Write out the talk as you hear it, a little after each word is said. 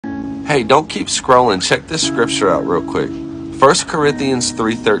Hey, don't keep scrolling. Check this scripture out real quick. 1 Corinthians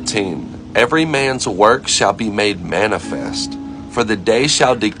 3:13. Every man's work shall be made manifest, for the day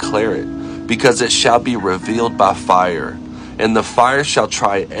shall declare it, because it shall be revealed by fire. And the fire shall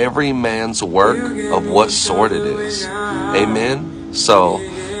try every man's work of what sort it is. Amen? So,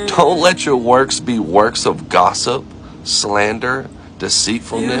 don't let your works be works of gossip, slander,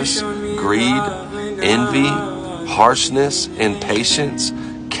 deceitfulness, greed, envy, harshness, impatience,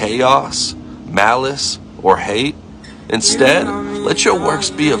 chaos, malice, or hate. Instead, let your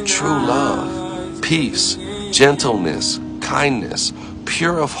works be of true love, peace, gentleness, kindness,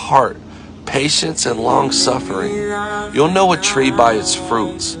 pure of heart, patience, and long-suffering. You'll know a tree by its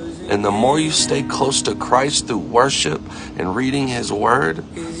fruits. And the more you stay close to Christ through worship and reading His Word,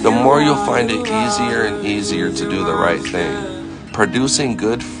 the more you'll find it easier and easier to do the right thing, producing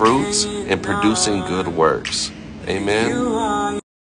good fruits and producing good works. Amen.